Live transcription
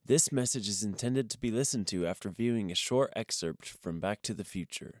This message is intended to be listened to after viewing a short excerpt from Back to the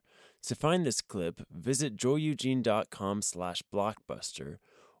Future. To find this clip, visit joeleugene.com/blockbuster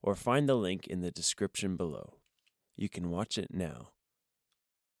or find the link in the description below. You can watch it now.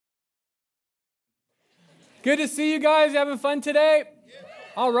 Good to see you guys. You having fun today?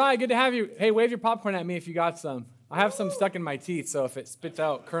 All right, good to have you. Hey, wave your popcorn at me if you got some. I have some stuck in my teeth, so if it spits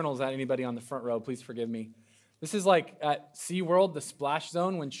out kernels at anybody on the front row, please forgive me. This is like at SeaWorld, the splash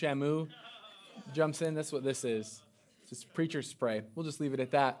zone, when Shamu jumps in. That's what this is. It's just preacher spray. We'll just leave it at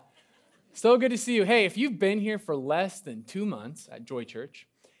that. So good to see you. Hey, if you've been here for less than 2 months at Joy Church,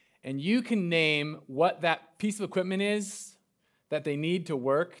 and you can name what that piece of equipment is that they need to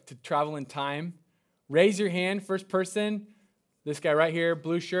work to travel in time, raise your hand, first person. This guy right here,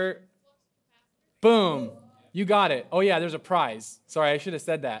 blue shirt. Boom. You got it. Oh, yeah, there's a prize. Sorry, I should have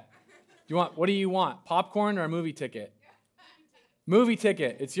said that. What do you want? Popcorn or a movie ticket? Movie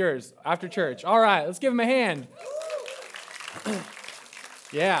ticket. It's yours after church. All right, let's give him a hand.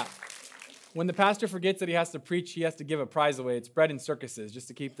 Yeah. When the pastor forgets that he has to preach, he has to give a prize away. It's bread and circuses just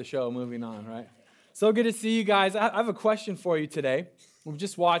to keep the show moving on, right? So good to see you guys. I have a question for you today. We've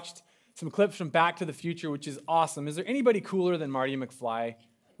just watched some clips from Back to the Future, which is awesome. Is there anybody cooler than Marty McFly?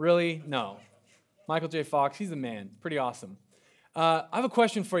 Really? No. Michael J. Fox, he's the man. Pretty awesome. I have a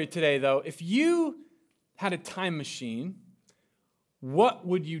question for you today, though. If you had a time machine, what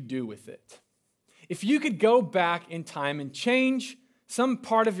would you do with it? If you could go back in time and change some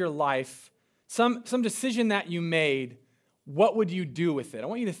part of your life, some decision that you made, what would you do with it? I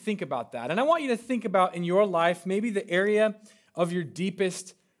want you to think about that. And I want you to think about in your life maybe the area of your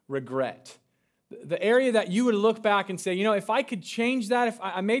deepest regret. The area that you would look back and say, you know, if I could change that, if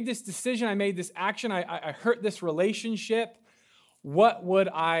I made this decision, I made this action, I hurt this relationship, what would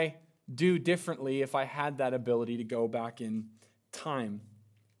I do differently if I had that ability to go back in time?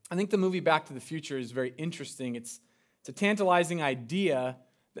 I think the movie Back to the Future is very interesting. It's a tantalizing idea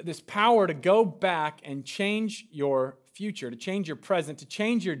that this power to go back and change your future, to change your present, to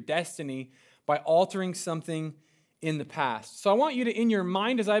change your destiny by altering something in the past. So I want you to, in your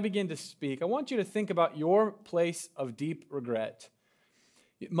mind as I begin to speak, I want you to think about your place of deep regret.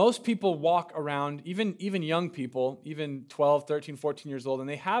 Most people walk around, even young people, even 12, 13, 14 years old, and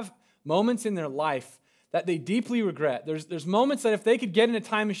they have moments in their life that they deeply regret. There's moments that if they could get in a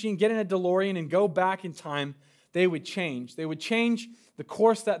time machine, get in a DeLorean, and go back in time, they would change. They would change the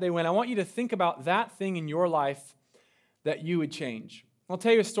course that they went. I want you to think about that thing in your life that you would change. I'll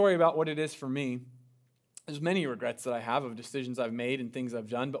tell you a story about what it is for me. There's many regrets that I have of decisions I've made and things I've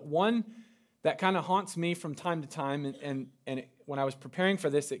done, but one that kind of haunts me from time to time, when I was preparing for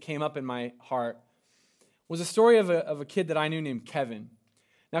this, it came up in my heart, was a story of a kid that I knew named Kevin.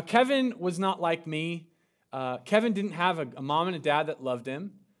 Now, Kevin was not like me. Kevin didn't have a mom and a dad that loved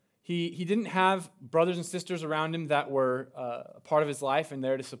him. He didn't have brothers and sisters around him that were a part of his life and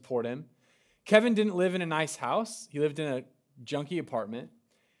there to support him. Kevin didn't live in a nice house. He lived in a junky apartment.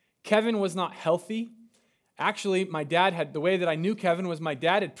 Kevin was not healthy. Actually, the way that I knew Kevin was my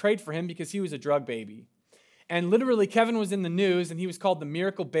dad had prayed for him because he was a drug baby. And literally, Kevin was in the news, and he was called the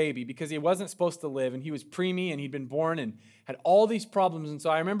miracle baby because he wasn't supposed to live, and he was preemie, and he'd been born and had all these problems. And so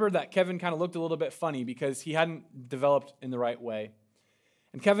I remember that Kevin kind of looked a little bit funny because he hadn't developed in the right way.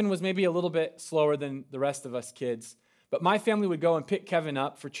 And Kevin was maybe a little bit slower than the rest of us kids. But my family would go and pick Kevin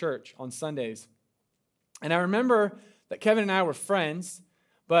up for church on Sundays. And I remember that Kevin and I were friends,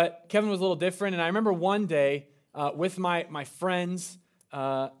 but Kevin was a little different. And I remember one day with my friends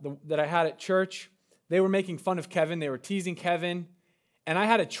that I had at church, they were making fun of Kevin. They were teasing Kevin. And I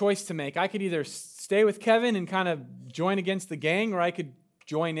had a choice to make. I could either stay with Kevin and kind of join against the gang, or I could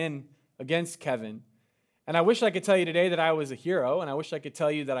join in against Kevin. And I wish I could tell you today that I was a hero, and I wish I could tell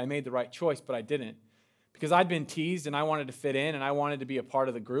you that I made the right choice, but I didn't. Because I'd been teased, and I wanted to fit in, and I wanted to be a part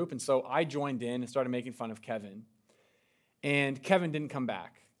of the group. And so I joined in and started making fun of Kevin. And Kevin didn't come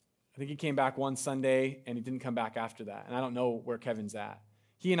back. I think he came back one Sunday, and he didn't come back after that. And I don't know where Kevin's at.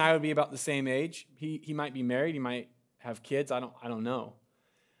 He and I would be about the same age. He might be married. He might have kids. I don't know.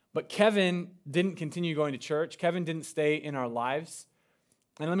 But Kevin didn't continue going to church. Kevin didn't stay in our lives.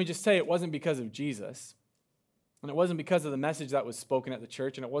 And let me just say, it wasn't because of Jesus. And it wasn't because of the message that was spoken at the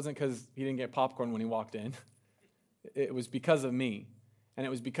church. And it wasn't because he didn't get popcorn when he walked in. It was because of me. And it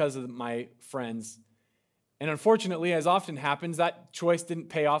was because of my friends. And unfortunately, as often happens, that choice didn't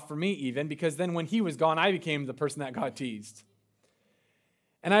pay off for me even, because then when he was gone, I became the person that got teased.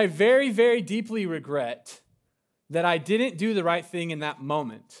 And I very, very deeply regret that I didn't do the right thing in that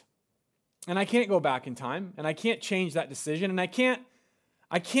moment. And I can't go back in time, and I can't change that decision, and I can't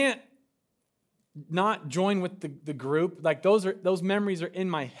not join with the group. Like those memories are in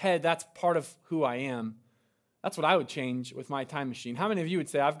my head. That's part of who I am. That's what I would change with my time machine. How many of you would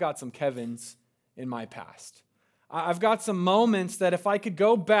say, I've got some Kevins in my past? I've got some moments that if I could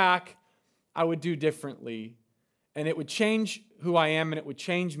go back, I would do differently. And it would change who I am and it would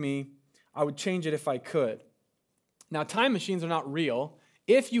change me. I would change it if I could. Now, time machines are not real.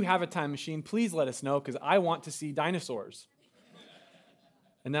 If you have a time machine, please let us know because I want to see dinosaurs.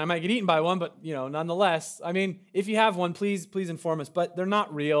 And then I might get eaten by one, but nonetheless, I mean, if you have one, please inform us. But they're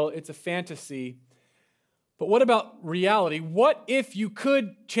not real. It's a fantasy. But what about reality? What if you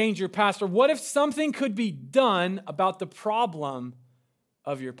could change your past? Or what if something could be done about the problem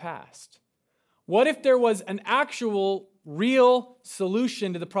of your past? What if there was an actual, real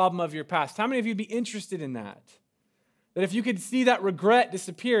solution to the problem of your past? How many of you would be interested in that? That if you could see that regret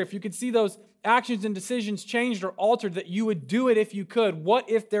disappear, if you could see those actions and decisions changed or altered, that you would do it if you could. What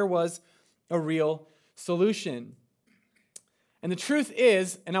if there was a real solution? And the truth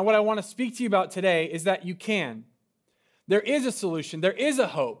is, and what I want to speak to you about today, is that you can. There is a solution. There is a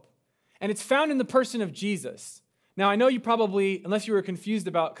hope. And it's found in the person of Jesus. Now, I know you probably, unless you were confused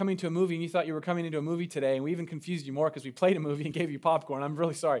about coming to a movie and you thought you were coming into a movie today, and we even confused you more because we played a movie and gave you popcorn. I'm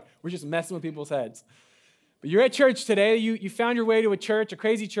really sorry. We're just messing with people's heads. But you're at church today. You found your way to a church, a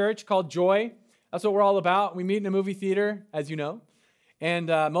crazy church called Joy. That's what we're all about. We meet in a movie theater, as you know, and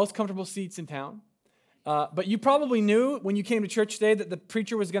most comfortable seats in town. But you probably knew when you came to church today that the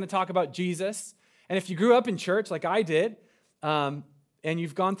preacher was going to talk about Jesus. And if you grew up in church like I did, and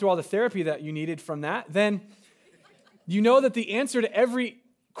you've gone through all the therapy that you needed from that, then you know that the answer to every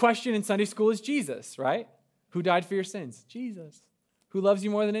question in Sunday school is Jesus, right? Who died for your sins? Jesus. Who loves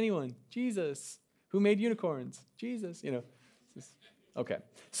you more than anyone? Jesus. Who made unicorns? Jesus. Okay.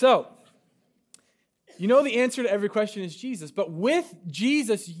 So, you know the answer to every question is Jesus. But with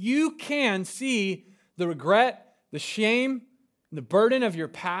Jesus, you can see the regret, the shame, and the burden of your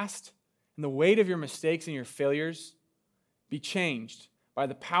past, and the weight of your mistakes and your failures be changed by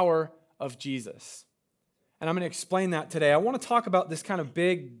the power of Jesus. And I'm going to explain that today. I want to talk about this kind of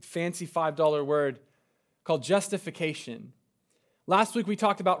big, fancy $5 word called justification. Last week we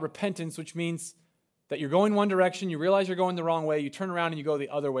talked about repentance, which means that you're going one direction, you realize you're going the wrong way, you turn around and you go the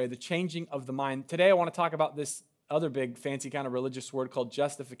other way, the changing of the mind. Today I want to talk about this other big, fancy kind of religious word called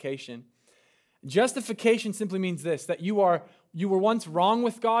justification. Justification simply means this, that you were once wrong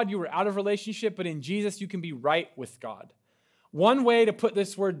with God, you were out of relationship, but in Jesus you can be right with God. One way to put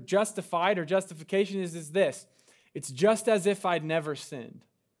this word justified or justification is this. It's just as if I'd never sinned.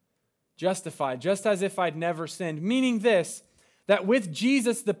 Justified, just as if I'd never sinned. Meaning this, that with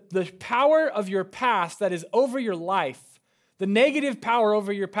Jesus, the power of your past that is over your life, the negative power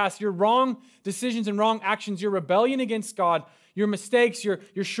over your past, your wrong decisions and wrong actions, your rebellion against God, your mistakes, your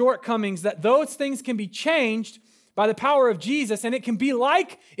shortcomings, that those things can be changed by the power of Jesus, and it can be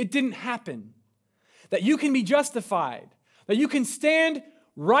like it didn't happen. That you can be justified. That you can stand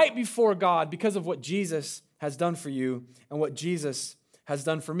right before God because of what Jesus has done for you and what Jesus has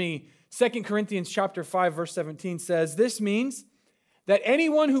done for me. 2 Corinthians chapter 5, verse 17 says, this means that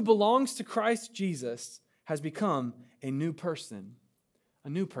anyone who belongs to Christ Jesus has become a new person. A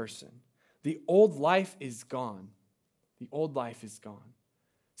new person. The old life is gone. The old life is gone.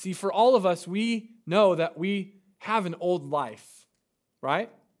 See, for all of us, we know that we have an old life, right?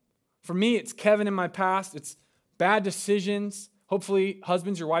 For me, it's Kevin in my past. It's bad decisions. Hopefully,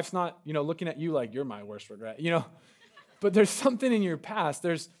 husbands, your wife's not, looking at you like you're my worst regret, But there's something in your past.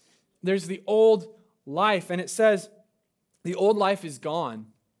 There's the old life, and it says the old life is gone,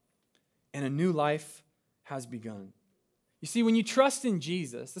 and a new life has begun. You see, when you trust in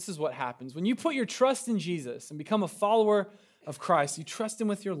Jesus, this is what happens. When you put your trust in Jesus and become a follower of Christ, you trust him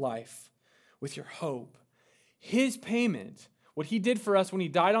with your life, with your hope. His payment, what he did for us when he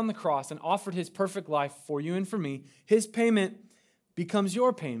died on the cross and offered his perfect life for you and for me, his payment becomes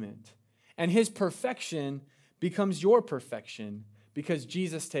your payment. And his perfection becomes your perfection because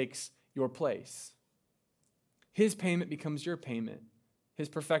Jesus takes your place. His payment becomes your payment. His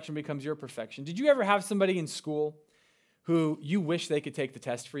perfection becomes your perfection. Did you ever have somebody in school who you wish they could take the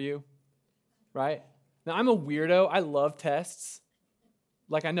test for you? Right? Now, I'm a weirdo. I love tests.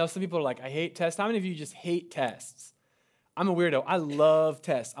 Like, I know some people are like, I hate tests. How many of you just hate tests? I'm a weirdo. I love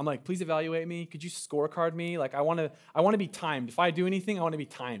tests. I'm like, please evaluate me. Could you scorecard me? Like, I want to be timed. If I do anything, I want to be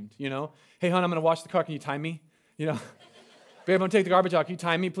timed, Hey, hon, I'm going to wash the car. Can you time me? Babe, I'm going to take the garbage out. Can you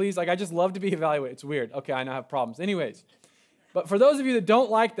time me, please? Like, I just love to be evaluated. It's weird. Okay, I know I have problems. Anyways, but for those of you that don't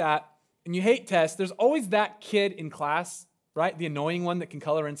like that and you hate tests, there's always that kid in class, right? The annoying one that can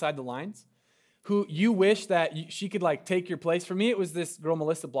color inside the lines, who you wish that she could, take your place. For me, it was this girl,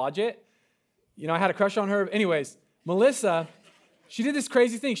 Melissa Blodgett. I had a crush on her. Anyways, Melissa, she did this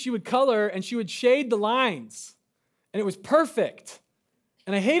crazy thing. She would color and she would shade the lines. And it was perfect.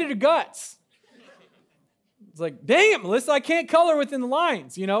 And I hated her guts. It's like, dang it, Melissa, I can't color within the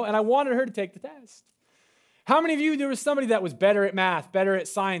lines, and I wanted her to take the test. How many of you, there was somebody that was better at math, better at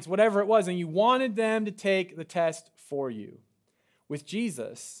science, whatever it was, and you wanted them to take the test for you? With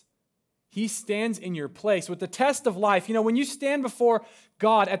Jesus, he stands in your place. With the test of life, when you stand before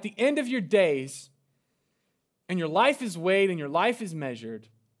God at the end of your days, and your life is weighed and your life is measured,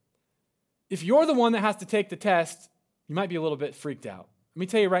 if you're the one that has to take the test, you might be a little bit freaked out. Let me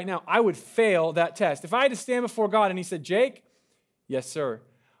tell you right now, I would fail that test. If I had to stand before God and he said, Jake, yes, sir.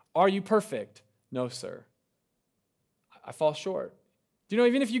 Are you perfect? No, sir. I fall short. Do you know,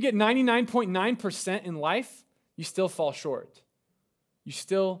 even if you get 99.9% in life, you still fall short. You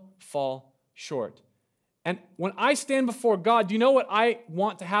still fall short. And when I stand before God, do you know what I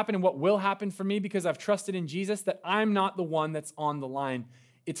want to happen and what will happen for me because I've trusted in Jesus? That I'm not the one that's on the line.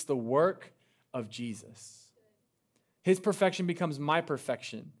 It's the work of Jesus. His perfection becomes my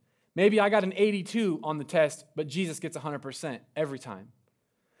perfection. Maybe I got an 82 on the test, but Jesus gets 100% every time.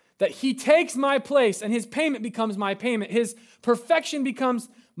 That he takes my place and his payment becomes my payment. His perfection becomes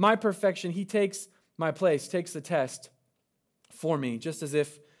my perfection. He takes my place, takes the test for me, just as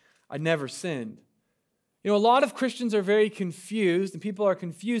if I never sinned. A lot of Christians are very confused, and people are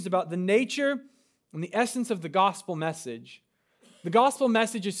confused about the nature and the essence of the gospel message. The gospel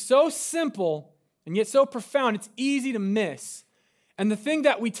message is so simple and yet so profound, it's easy to miss. And the thing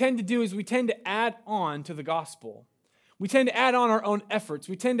that we tend to do is we tend to add on to the gospel. We tend to add on our own efforts.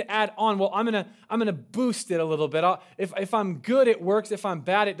 We tend to add on, I'm gonna boost it a little bit. If I'm good, it works. If I'm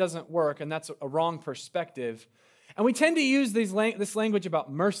bad, it doesn't work. And that's a wrong perspective. And we tend to use this language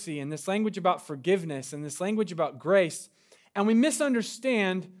about mercy and this language about forgiveness and this language about grace. And we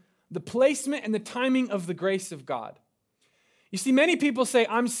misunderstand the placement and the timing of the grace of God. You see, many people say,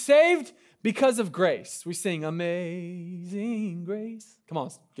 I'm saved because of grace. We sing, Amazing Grace. Come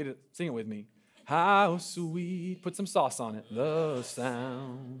on, sing it with me. How sweet, put some sauce on it. The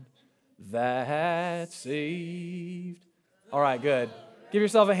sound that saved. All right, good. Give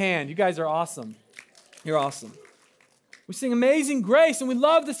yourself a hand. You guys are awesome. You're awesome. We sing Amazing Grace, and we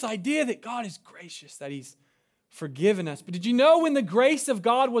love this idea that God is gracious, that he's forgiven us. But did you know when the grace of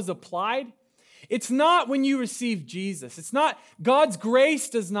God was applied? It's not when you receive Jesus. It's not, God's grace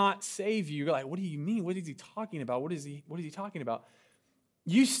does not save you. You're like, what do you mean? What is he talking about? What is he talking about?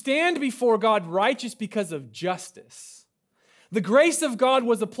 You stand before God righteous because of justice. The grace of God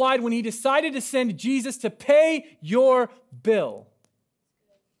was applied when he decided to send Jesus to pay your bill.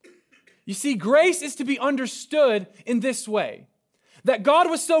 You see, grace is to be understood in this way. That God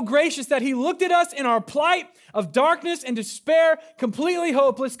was so gracious that he looked at us in our plight of darkness and despair, completely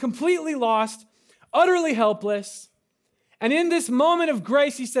hopeless, completely lost, utterly helpless. And in this moment of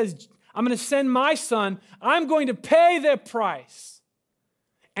grace, he says, I'm going to send my son. I'm going to pay the price.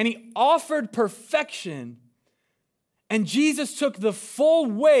 And he offered perfection. And Jesus took the full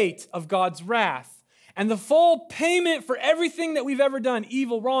weight of God's wrath and the full payment for everything that we've ever done,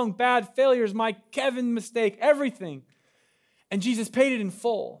 evil, wrong, bad, failures, my Kevin mistake, everything. And Jesus paid it in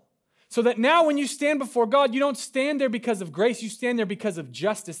full. So that now when you stand before God, you don't stand there because of grace, you stand there because of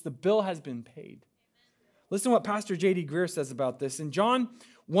justice. The bill has been paid. Listen to what Pastor J.D. Greer says about this. In John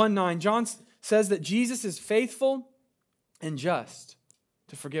 1:9, John says that Jesus is faithful and just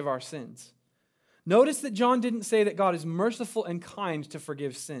to forgive our sins. Notice that John didn't say that God is merciful and kind to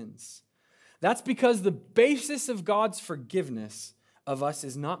forgive sins. That's because the basis of God's forgiveness of us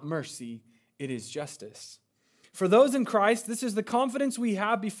is not mercy, it is justice. For those in Christ, this is the confidence we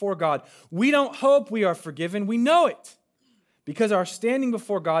have before God. We don't hope we are forgiven, we know it. Because our standing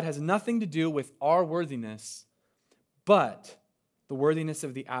before God has nothing to do with our worthiness, but the worthiness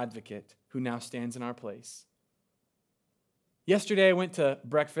of the advocate who now stands in our place. Yesterday I went to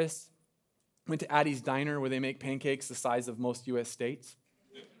breakfast, went to Addie's Diner where they make pancakes the size of most U.S. states.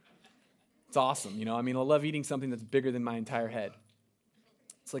 It's awesome, I love eating something that's bigger than my entire head.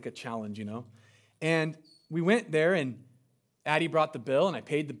 It's like a challenge, And we went there and Addie brought the bill and I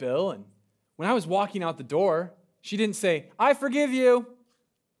paid the bill. And when I was walking out the door, she didn't say, I forgive you.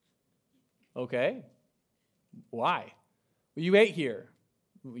 Okay. Why? Well, you ate here.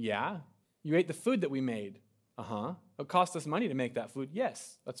 Yeah. You ate the food that we made. Uh-huh. It cost us money to make that food.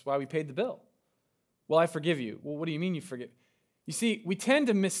 Yes. That's why we paid the bill. Well, I forgive you. Well, what do you mean you forgive? You see, we tend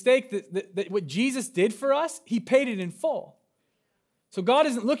to mistake that what Jesus did for us, he paid it in full. So God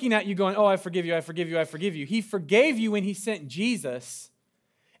isn't looking at you going, oh, I forgive you, I forgive you, I forgive you. He forgave you when he sent Jesus.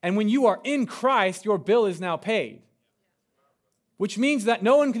 And when you are in Christ, your bill is now paid. Which means that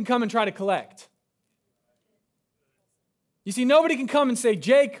no one can come and try to collect. You see, nobody can come and say,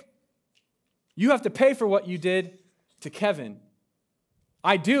 Jake, you have to pay for what you did to Kevin.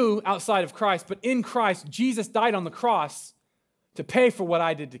 I do outside of Christ, but in Christ, Jesus died on the cross to pay for what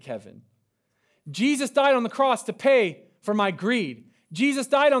I did to Kevin. Jesus died on the cross to pay for my greed. Jesus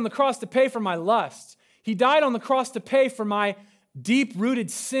died on the cross to pay for my lust. He died on the cross to pay for my deep-rooted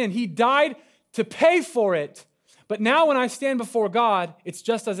sin. He died to pay for it. But now when I stand before God, it's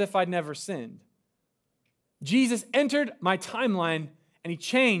just as if I'd never sinned. Jesus entered my timeline and he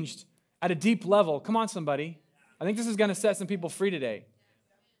changed at a deep level. Come on, somebody. I think this is going to set some people free today.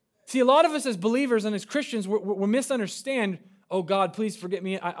 See, a lot of us as believers and as Christians, we misunderstand, oh God, please forgive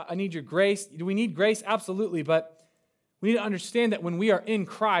me. I need your grace. Do we need grace? Absolutely. But we need to understand that when we are in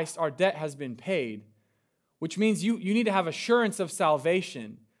Christ, our debt has been paid, which means you need to have assurance of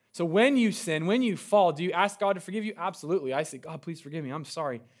salvation. So when you sin, when you fall, do you ask God to forgive you? Absolutely. I say, God, please forgive me. I'm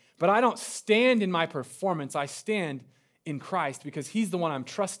sorry. But I don't stand in my performance. I stand in Christ because he's the one I'm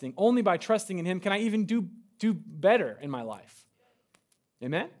trusting. Only by trusting in him can I even do better in my life.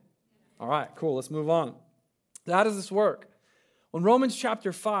 Amen? All right, cool. Let's move on. So how does this work? In Romans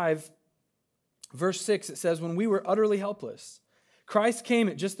chapter 5, verse 6, it says, when we were utterly helpless, Christ came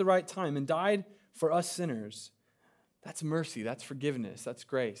at just the right time and died for us sinners. That's mercy. That's forgiveness. That's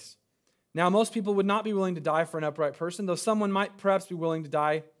grace. Now, most people would not be willing to die for an upright person, though someone might perhaps be willing to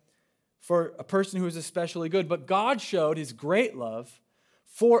die for a person who is especially good. But God showed his great love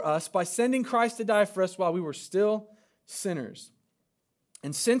for us by sending Christ to die for us while we were still sinners.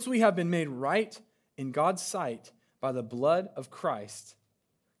 And since we have been made right in God's sight by the blood of Christ,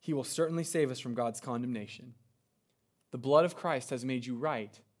 he will certainly save us from God's condemnation. The blood of Christ has made you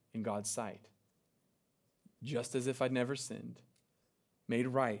right in God's sight, just as if I'd never sinned, made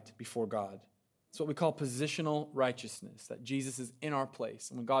right before God. It's what we call positional righteousness, that Jesus is in our place.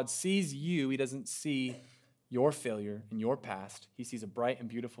 And when God sees you, he doesn't see your failure and your past. He sees a bright and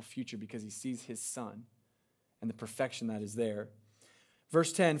beautiful future because he sees his Son and the perfection that is there.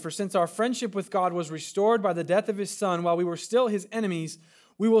 Verse 10, for since our friendship with God was restored by the death of his Son while we were still his enemies,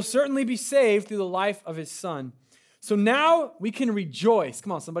 we will certainly be saved through the life of his Son. So now we can rejoice.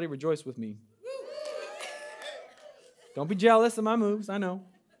 Come on, somebody rejoice with me. Don't be jealous of my moves, I know.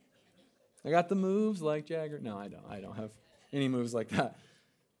 I got the moves like Jagger. No, I don't have any moves like that.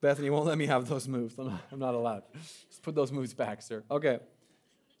 Bethany won't let me have those moves. I'm not allowed. Just put those moves back, sir. Okay.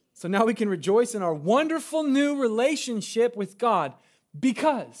 So now we can rejoice in our wonderful new relationship with God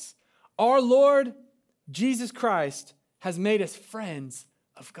because our Lord Jesus Christ has made us friends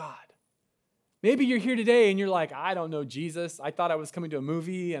of God. Maybe you're here today and you're like, I don't know Jesus. I thought I was coming to a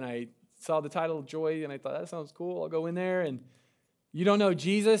movie and I saw the title Joy and I thought that sounds cool. I'll go in there. And you don't know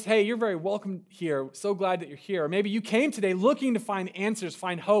Jesus. Hey, you're very welcome here. So glad that you're here. Or maybe you came today looking to find answers,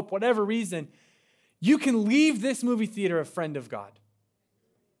 find hope, whatever reason. You can leave this movie theater a friend of God.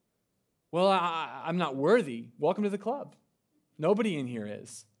 Well, I'm not worthy. Welcome to the club. Nobody in here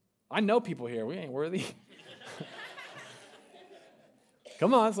is. I know people here. We ain't worthy.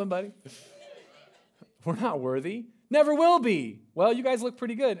 Come on, somebody. We're not worthy. Never will be. Well, you guys look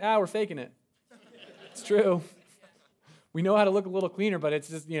pretty good. We're faking it. It's true. We know how to look a little cleaner, but it's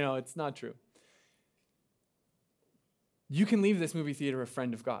just, it's not true. You can leave this movie theater a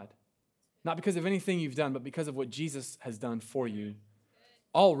friend of God. Not because of anything you've done, but because of what Jesus has done for you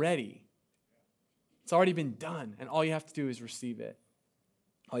already. It's already been done, and all you have to do is receive it.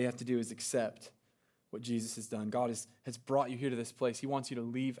 All you have to do is accept what Jesus has done. God has brought you here to this place. He wants you to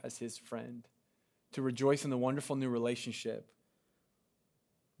leave as his friend, to rejoice in the wonderful new relationship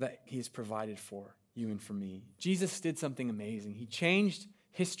that he has provided for you and for me. Jesus did something amazing. He changed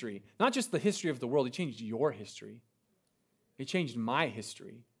history, not just the history of the world. He changed your history. He changed my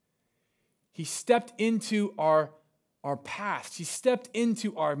history. He stepped into our past. He stepped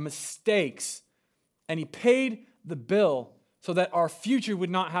into our mistakes, and he paid the bill so that our future would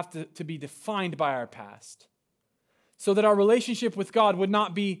not have to be defined by our past, so that our relationship with God would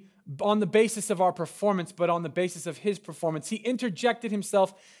not be on the basis of our performance, but on the basis of his performance. He interjected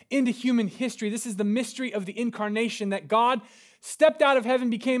himself into human history. This is the mystery of the incarnation, that God stepped out of heaven,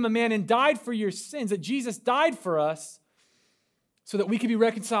 became a man, and died for your sins, that Jesus died for us so that we could be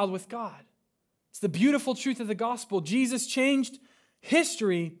reconciled with God. It's the beautiful truth of the gospel. Jesus changed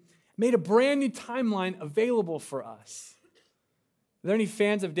history, made a brand new timeline available for us. Are there any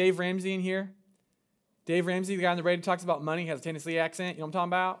fans of Dave Ramsey in here? Dave Ramsey, the guy on the radio talks about money, has a Tennessee accent. You know what I'm talking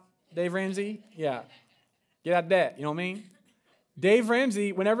about? Dave Ramsey? Yeah. Get out of debt. You know what I mean? Dave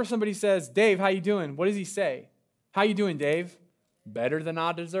Ramsey, whenever somebody says, Dave, how you doing? What does he say? How you doing, Dave? Better than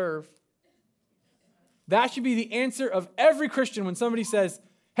I deserve. That should be the answer of every Christian when somebody says,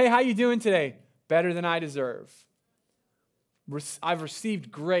 hey, how you doing today? Better than I deserve. I've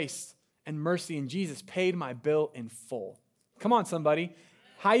received grace and mercy, and Jesus paid my bill in full. Come on, somebody.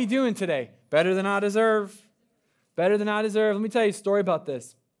 How you doing today? Better than I deserve. Better than I deserve. Let me tell you a story about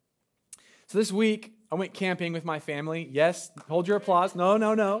this. So this week, I went camping with my family. Yes, hold your applause.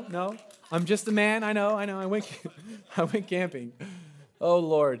 No. I'm just a man. I know. I went camping. Oh,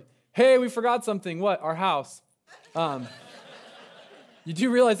 Lord. Hey, we forgot something. What? Our house. You do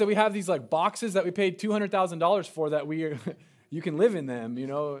realize that we have these like boxes that we paid $200,000 for that you can live in them, you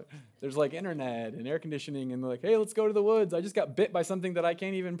know. There's like internet and air conditioning, and they're like, hey, let's go to the woods. I just got bit by something that I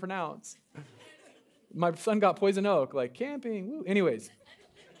can't even pronounce. My son got poison oak, like camping. Woo. Anyways,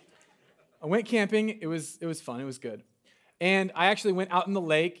 I went camping. It was fun. It was good. And I actually went out in the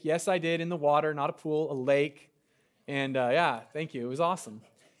lake. Yes, I did, in the water, not a pool, a lake. And yeah, thank you. It was awesome.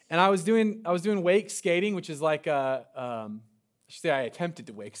 And I was doing wake skating, which is like I should say I attempted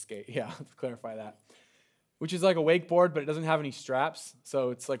to wake skate. Yeah, let's clarify that. Which is like a wakeboard, but it doesn't have any straps.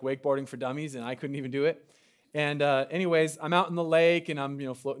 So it's like wakeboarding for dummies, and I couldn't even do it. And anyways, I'm out in the lake, and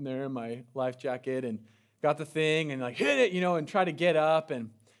I'm floating there in my life jacket, and got the thing, and like hit it, and try to get up, and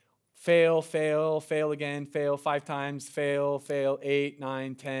fail again, fail 5 times, fail 8,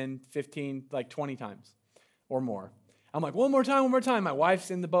 9, 10, 15, like 20 times or more. I'm like, one more time. My wife's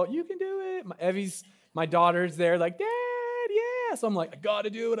in the boat. You can do it. My daughter's there, like, Dad, yeah. So I'm like, I gotta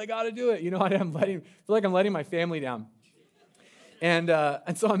do it. I feel like I'm letting my family down. And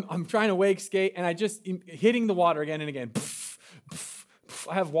so I'm trying to wake skate, and I just hitting the water again and again.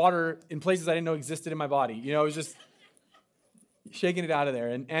 I have water in places I didn't know existed in my body. It was just shaking it out of there,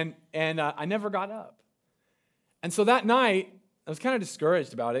 and I never got up. And so that night, I was kind of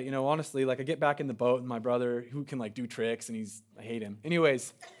discouraged about it. Honestly, like I get back in the boat, and my brother, who can like do tricks, and I hate him.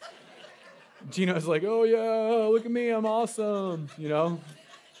 Anyways, Gino's like, oh yeah, look at me, I'm awesome.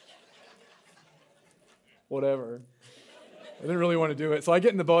 Whatever. I didn't really want to do it. So I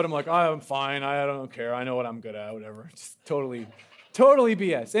get in the boat. I'm like, oh, I'm fine. I don't care. I know what I'm good at. Whatever. Just totally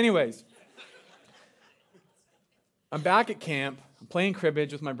BS. Anyways, I'm back at camp. I'm playing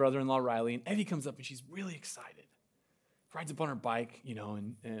cribbage with my brother-in-law, Riley, and Evie comes up, and she's really excited. Rides up on her bike,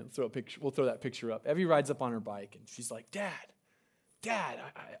 and we'll throw that picture up. Evie rides up on her bike, and she's like, Dad,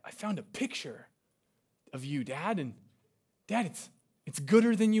 I found a picture of you, Dad. And Dad, it's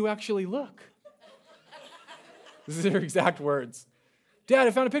gooder than you actually look. This is her exact words. Dad,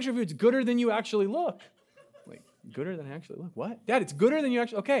 I found a picture of you. It's gooder than you actually look. Like, gooder than I actually look? What? Dad, it's gooder than you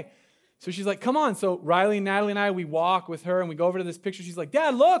actually... Okay. So she's like, come on. So Riley, Natalie, and I, we walk with her, and we go over to this picture. She's like,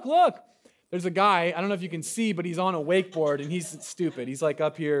 Dad, look. There's a guy, I don't know if you can see, but he's on a wakeboard, and he's stupid. He's like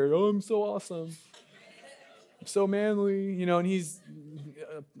up here, oh, I'm so awesome. I'm so manly, and he's...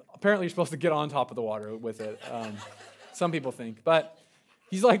 apparently you're supposed to get on top of the water with it. Some people think. But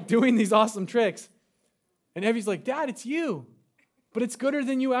he's like doing these awesome tricks. And Evie's like, Dad, it's you, but it's gooder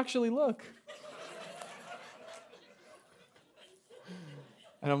than you actually look.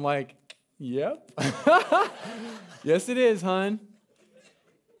 And I'm like, yep. Yes, it is, hon.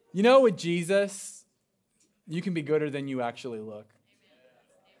 With Jesus, you can be gooder than you actually look.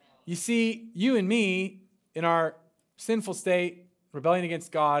 You see, you and me, in our sinful state, rebelling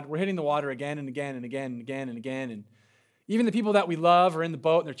against God, we're hitting the water again and again and again and again and again. And even the people that we love are in the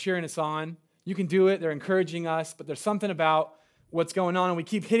boat, and they're cheering us on. You can do it. They're encouraging us, but there's something about what's going on, and we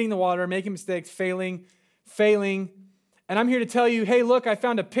keep hitting the water, making mistakes, failing. And I'm here to tell you, hey, look, I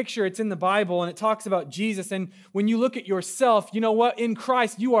found a picture. It's in the Bible, and it talks about Jesus. And when you look at yourself, you know what? In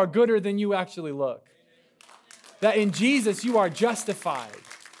Christ, you are gooder than you actually look. That in Jesus, you are justified.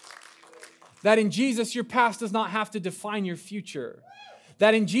 That in Jesus, your past does not have to define your future.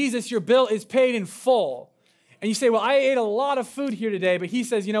 That in Jesus, your bill is paid in full. And you say, well, I ate a lot of food here today, but he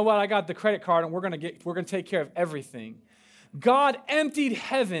says, you know what? I got the credit card, and we're going to take care of everything. God emptied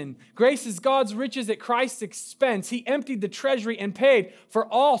heaven. Grace is God's riches at Christ's expense. He emptied the treasury and paid for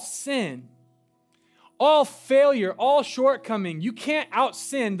all sin, all failure, all shortcoming. You can't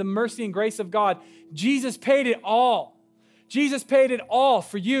out-sin the mercy and grace of God. Jesus paid it all. Jesus paid it all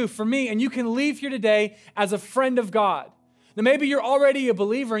for you, for me, and you can leave here today as a friend of God. Now, maybe you're already a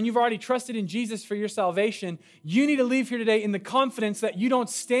believer and you've already trusted in Jesus for your salvation. You need to leave here today in the confidence that you don't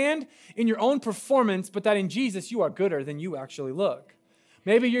stand in your own performance, but that in Jesus you are gooder than you actually look.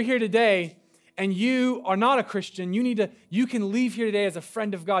 Maybe you're here today and you are not a Christian. You can leave here today as a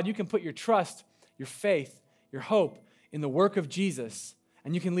friend of God. You can put your trust, your faith, your hope in the work of Jesus,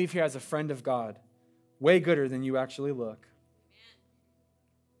 and you can leave here as a friend of God, way gooder than you actually look.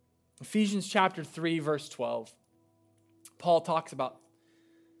 Ephesians chapter 3, verse 12. Paul talks about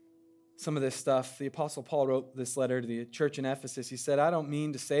some of this stuff. The Apostle Paul wrote this letter to the church in Ephesus. He said, I don't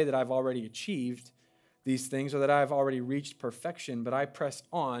mean to say that I've already achieved these things or that I have already reached perfection, but I press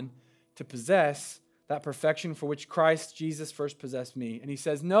on to possess that perfection for which Christ Jesus first possessed me. And he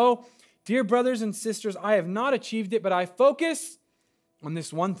says, no, dear brothers and sisters, I have not achieved it, but I focus on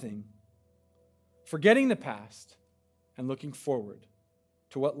this one thing, forgetting the past and looking forward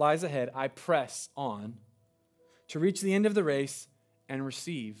to what lies ahead. I press on to reach the end of the race and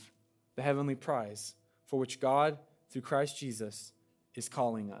receive the heavenly prize for which God, through Christ Jesus, is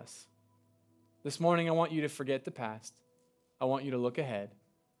calling us. This morning, I want you to forget the past. I want you to look ahead.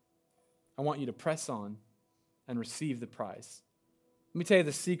 I want you to press on and receive the prize. Let me tell you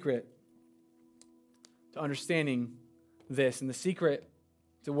the secret to understanding this and the secret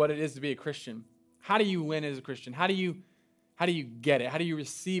to what it is to be a Christian. How do you win as a Christian? How do you get it? How do you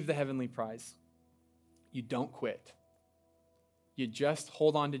receive the heavenly prize? You don't quit. You just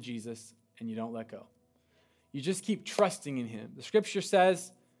hold on to Jesus and you don't let go. You just keep trusting in him. The scripture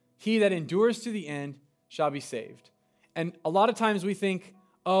says, he that endures to the end shall be saved. And a lot of times we think,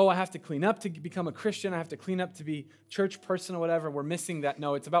 oh, I have to clean up to become a Christian. I have to clean up to be church person or whatever. We're missing that.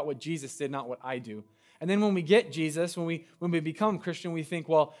 No, it's about what Jesus did, not what I do. And then when we get Jesus, when we become Christian, we think,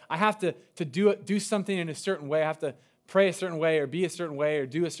 well, I have to do something in a certain way. I have to pray a certain way or be a certain way or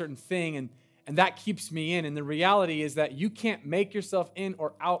do a certain thing. And that keeps me in. And the reality is that you can't make yourself in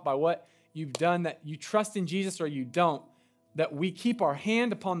or out by what you've done, that you trust in Jesus or you don't, that we keep our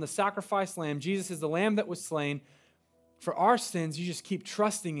hand upon the sacrificed lamb. Jesus is the lamb that was slain. For our sins, you just keep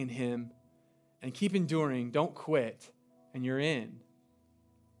trusting in him and keep enduring. Don't quit, and you're in.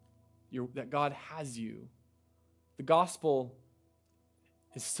 That God has you. The gospel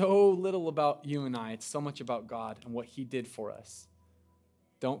is so little about you and I. It's so much about God and what he did for us.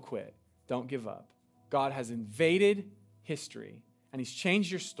 Don't quit. Don't give up. God has invaded history, and he's changed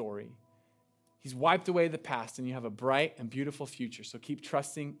your story. He's wiped away the past, and you have a bright and beautiful future. So keep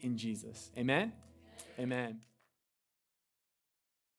trusting in Jesus. Amen? Amen.